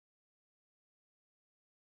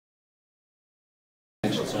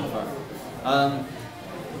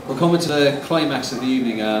We're coming to the climax of the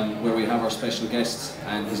evening where we have our special guest,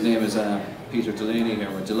 and his name is Peter Delaney here.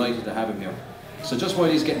 We're delighted to have him here. So just while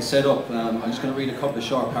he's getting set up, I'm just going to read a couple of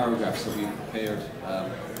short paragraphs that we've prepared,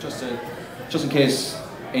 just in case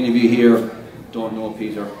any of you here don't know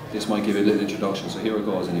Peter. This might give you a little introduction, so here it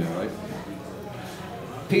goes anyway, right?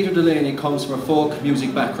 Peter Delaney comes from a folk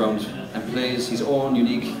music background and plays his own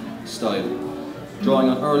unique style, drawing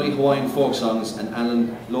on early Hawaiian folk songs and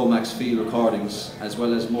Alan Lomax field recordings, as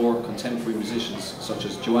well as more contemporary musicians such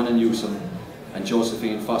as Joanna Newsom and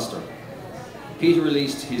Josephine Foster. Peter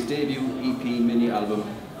released his debut EP mini-album,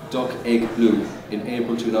 Duck Egg Blue, in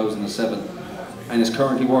April 2007, and is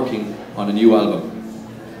currently working on a new album.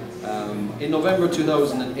 In November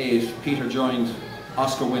 2008, Peter joined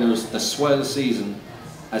Oscar winners The Swell Season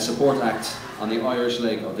as support act on the Irish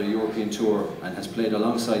leg of their European tour, and has played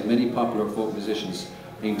alongside many popular folk musicians,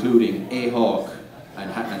 including A Hawk and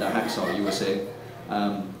the Hacksaw USA.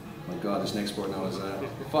 My God, this next word now is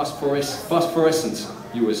Phosphorescent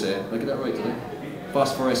USA. Did I get that right today?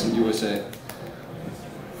 Phosphorescent USA.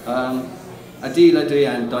 Alela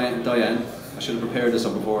Diane. I should have prepared this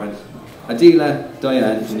up beforehand. Alela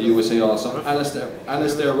Diane from the USA also.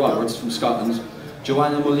 Alasdair Roberts from Scotland.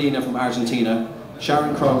 Juana Molina from Argentina.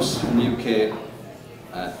 Sharon Krauss from the UK.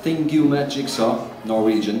 Thinguma, jigSaw,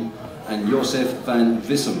 Norwegian. And Jozef van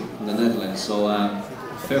Wissem from the Netherlands. So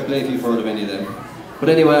fair play if you've heard of any of them. But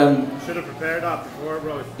anyway, should have prepared that before,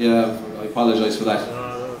 bro. Yeah, I apologise for that.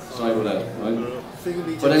 Sorry about that. Right?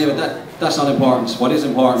 But anyway, that's not important. What is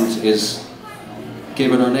important is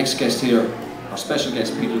giving our next guest here, our special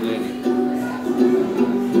guest, Peter Delaney.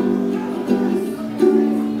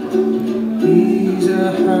 He's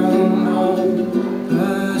a hound of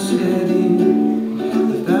the city,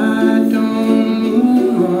 but that don't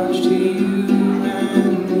mean much to you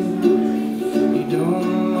and me. You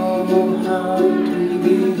don't know how to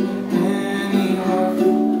be anyone.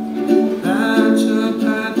 That's a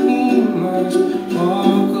path we must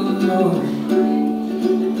walk alone.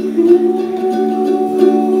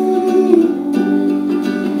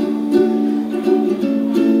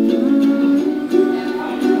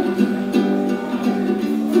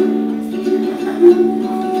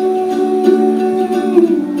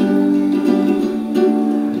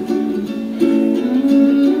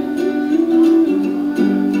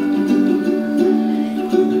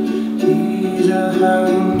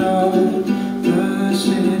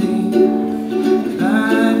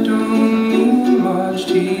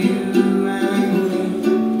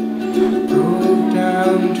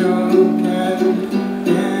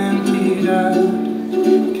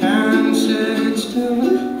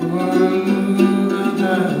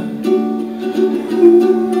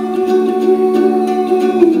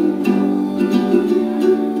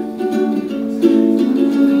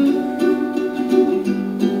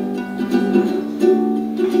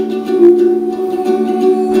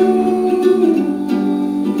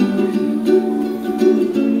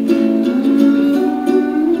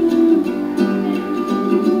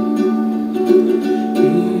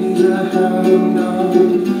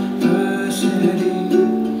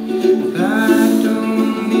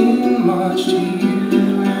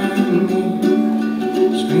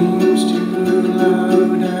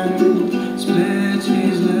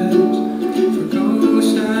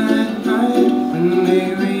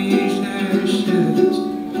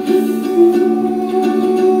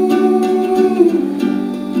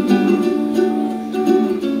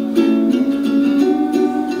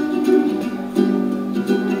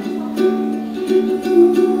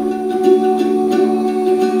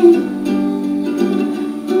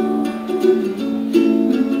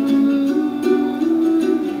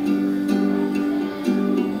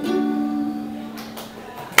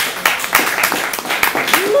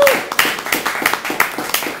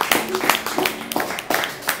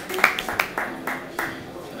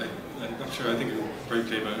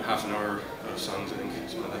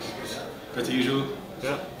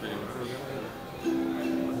 Yeah.